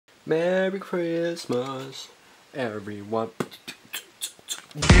Merry Christmas, everyone.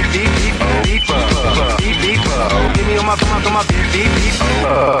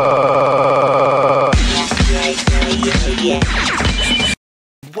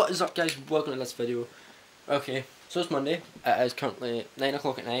 What is up, guys? Welcome to this video. Okay, so it's Monday. It is currently 9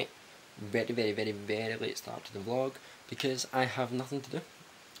 o'clock at night. Very late start to the vlog because I have nothing to do.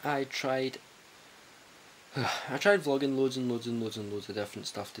 I tried vlogging loads of different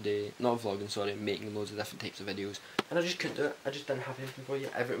stuff today. Not vlogging, sorry, making loads of different types of videos, and I just couldn't do it. I just didn't have anything for you.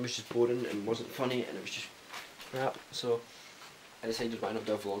 Everything was just boring and wasn't funny, and it was just crap. So I decided why not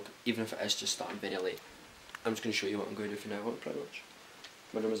do a vlog, even if it is just starting very late. I'm just going to show you what I'm going to do for now, pretty much.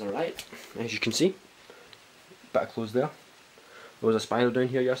 My room is alright, as you can see. Bit of clothes there. There was a spider down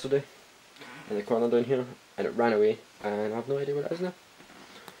here yesterday, in the corner down here, and it ran away, and I have no idea where it is now.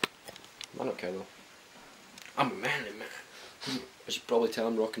 I don't care though. I'm a manly man. I should probably tell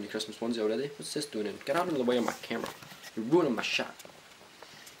I'm rocking the Christmas onesie already. What's this doing? Get out of the way of my camera. You're ruining my shot.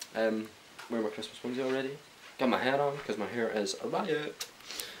 Wearing my Christmas onesie already. Got my hair on because my hair is a riot.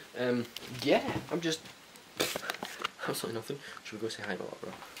 Yeah, I'm just absolutely nothing. Should we go say hi to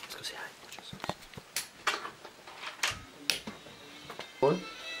bro? Let's go say hi. Watch this. What?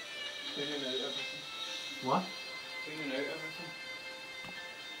 Cleaning out everything. What? Cleaning out everything.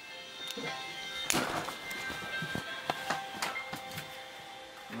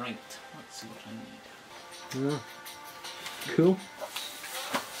 Right, let's see what I need. Yeah. Cool.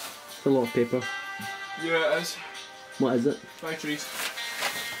 It's a lot of paper. Yeah, it is. What is it? Batteries.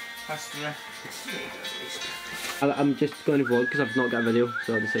 History. I'm just going to vlog because I've not got a video,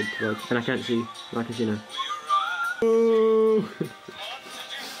 so I decided to vlog. And I can't see. I can see now.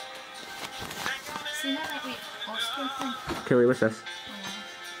 See that like Oscar thing? Kelly, what's this?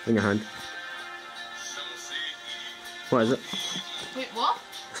 In your hand. What is it? Wait, what?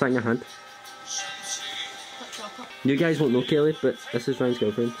 It's that in your hand. Hot chocolate. You guys won't know Kelly, but this is Ryan's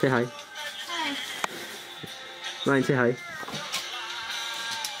girlfriend. Say hi. Hi. Ryan, say hi.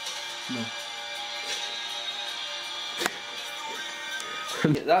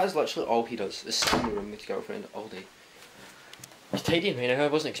 That is literally all he does, is sit in the room with his girlfriend all day. He's tidying right now, I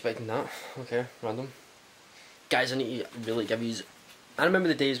wasn't expecting that. Okay, random. Guys, I need to really give you... I remember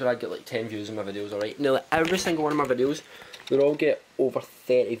the days where I'd get like 10 views on my videos, alright? Nearly every single one of my videos, they all get over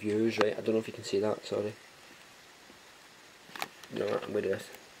 30 views, right? I don't know if you can see that, sorry. No, I'm going to do this.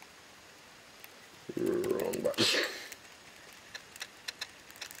 Wrong button.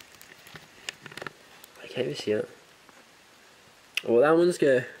 I can't even see it. Oh, that one's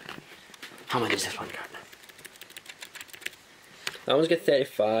got... How many does this one got? That one's got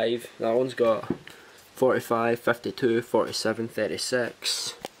 35, that one's got 45, 52, 47,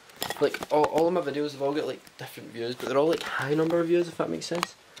 36. Like, all of my videos have all got like different views, but they're all like high number of views, if that makes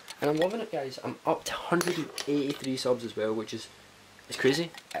sense. And I'm loving it, guys. I'm up to 183 subs as well, which is... It's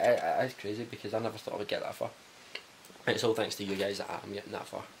crazy. It's crazy because I never thought I would get that far. And it's all thanks to you guys that I'm getting that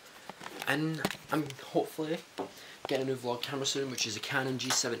far. And I'm hopefully getting a new vlog camera soon, which is a Canon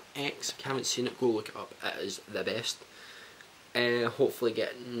G7X. If you haven't seen it, go look it up. It is the best. Hopefully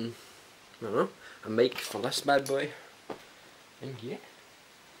getting, I don't know, a mic for this bad boy. And yeah.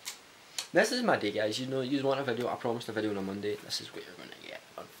 This is my day, guys. You know, you want a video. I promised a video on a Monday. This is what you're going to get,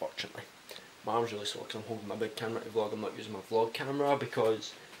 unfortunately. My arm's really sore because I'm holding my big camera to vlog. I'm not using my vlog camera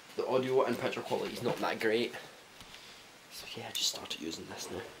because the audio and picture quality is not that great. So yeah, I just started using this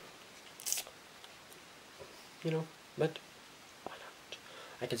now. You know, but why not?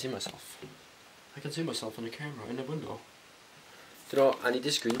 I can see myself. I can see myself on the camera in the window. You know, I need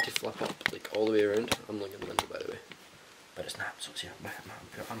the screen to flip up like all the way around. I'm looking at the window, by the way, but it's not. So it's here.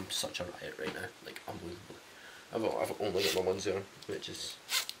 I'm such a riot right now, like unbelievable. I've only got my onesie on, which is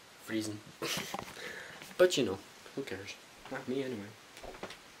freezing. But you know, who cares? Not me anyway.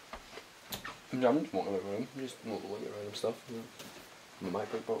 I'm just walking around my room, just looking at random stuff. You know. My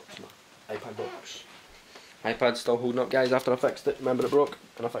MacBook box, my iPad box. iPad's still holding up, guys, after I fixed it. Remember, it broke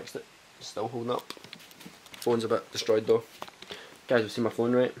and I fixed it. It's still holding up. Phone's a bit destroyed though. Guys, you've seen my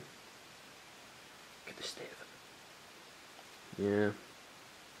phone, right? Look at the state of it. Yeah.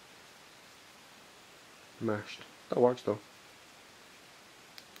 Mashed. That works though.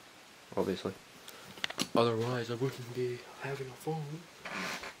 Obviously. Otherwise, I wouldn't be having a phone.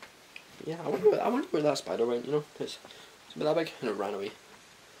 Yeah, I wonder where that spider went, you know? It's about that big and it ran away.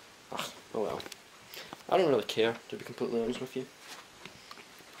 Ugh, oh well. I don't really care, to be completely honest with you.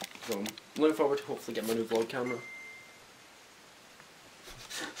 So I'm looking forward to hopefully getting my new vlog camera.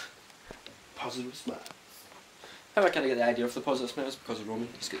 Positive smiles. How I kind of get the idea of the positive smiles because of Roman.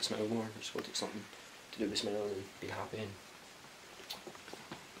 He's got to smile more. I just want to take something to do with smiling and be happy and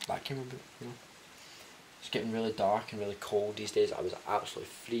that came about, you know. It's getting really dark and really cold these days. I was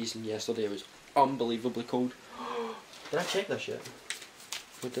absolutely freezing yesterday. It was unbelievably cold. Did I check this yet?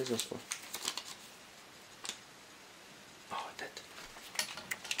 What is this for? Oh, I did.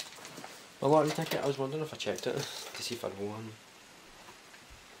 My lottery ticket, I was wondering if I checked it to see if I'd won.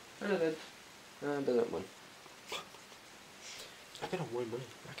 And I did. I didn't win. I could have won money.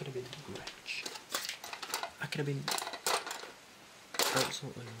 I could have been rich. I could have been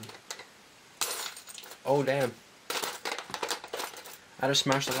absolutely rich. Oh damn. I just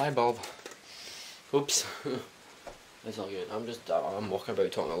smashed the light bulb. Oops. It's all good. I'm walking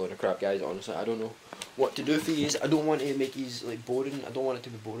about talking a load of crap, guys. Honestly, I don't know what to do for you. I don't want to make these like boring. I don't want it to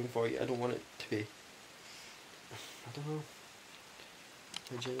be boring for you. I don't want it to be. I don't know.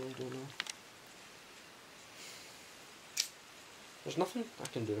 I genuinely don't know. There's nothing I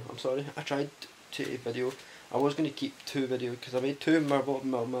can do. I'm sorry. I tried to video. I was going to keep 2 videos because I made 2 my little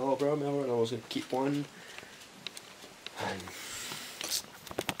brother Melbourne, and I was going to keep 1.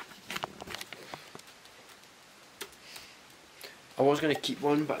 I was going to keep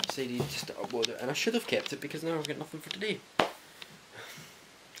 1, but I decided just to upload it, and I should have kept it because now I've got nothing for today.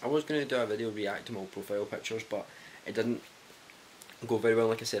 I was going to do a video react to my profile pictures, but it didn't go very well.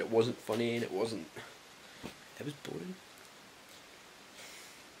 Like I said, it wasn't funny and it was boring.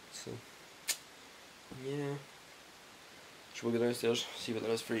 So, yeah. Should we go downstairs, see what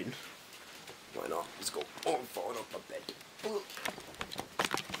there is for eating? Why not? Let's go. Oh, I'm falling off my bed. Oh.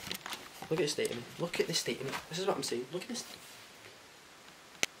 Look at the state of me. Look at the state of me. This is what I'm saying. Look at this.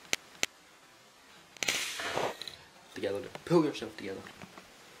 Together. Pull yourself together.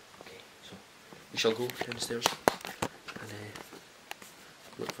 Okay, so we shall go downstairs and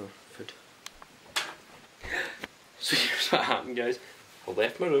look for food. So here's what happened, guys. I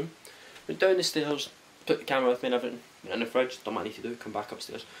left my room, went down the stairs, took the camera with me and everything, went in the fridge, done what I need to do, come back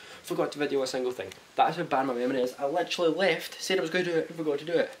upstairs. Forgot to video a single thing. That's how bad my memory is. I literally left, said I was going to do it, and forgot to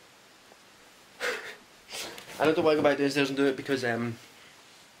do it. I don't want to go back downstairs and do it because I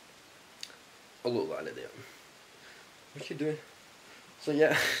look like an idiot. What are you doing? So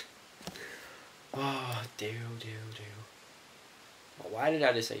yeah. Oh, dear. Well, why did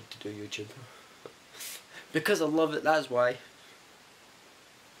I decide to do YouTube? Because I love it, that's why.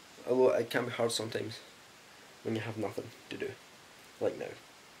 Although it can be hard sometimes when you have nothing to do, like now.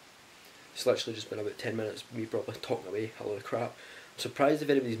 It's literally just been about 10 minutes me probably talking away a lot of crap. I'm surprised if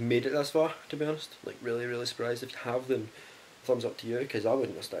anybody's made it this far, to be honest. Like really surprised. If you have, then thumbs up to you, because I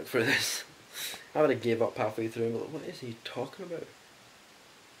wouldn't have stuck through this. I would have gave up halfway through and be like, what is he talking about?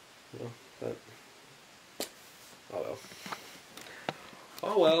 You know, but oh well.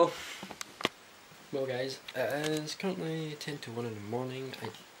 Oh well. Well guys, it is currently 10 to 1 in the morning. I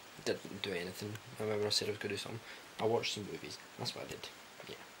didn't do anything. I remember I said I was going to do something. I watched some movies. That's what I did.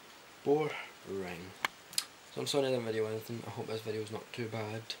 Yeah. Boring. So I'm sorry I didn't video anything. I hope this video is not too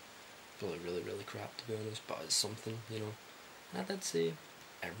bad. Really crap to be honest, but it's something, you know. And I did say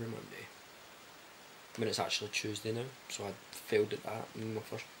every Monday. I mean, it's actually Tuesday now, so I failed at that in my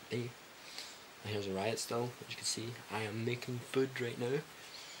first day. And here's a riot still, as you can see. I am making food right now.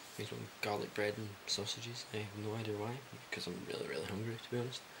 Making some garlic bread and sausages. I have no idea why, because I'm really hungry to be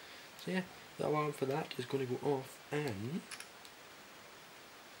honest. So yeah, the alarm for that is going to go off in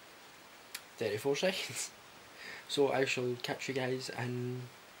 34 seconds. So I shall catch you guys in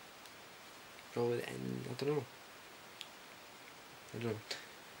probably I don't know. In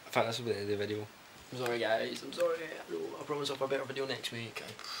fact, this will be the end of the video. I'm sorry guys, I'm sorry. I promise I'll have a better video next week,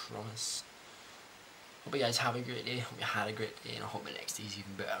 I promise. Hope you guys have a great day, hope you had a great day, and I hope the next day is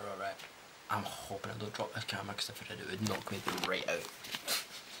even better, alright? I'm hoping I don't drop this camera, because if I did it would knock me right out.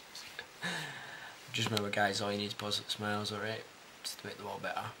 Just remember guys, all you need is positive smiles, alright? Just to make the world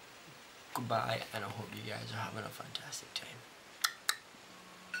better. Goodbye, and I hope you guys are having a fantastic time.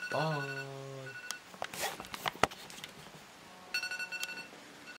 Bye!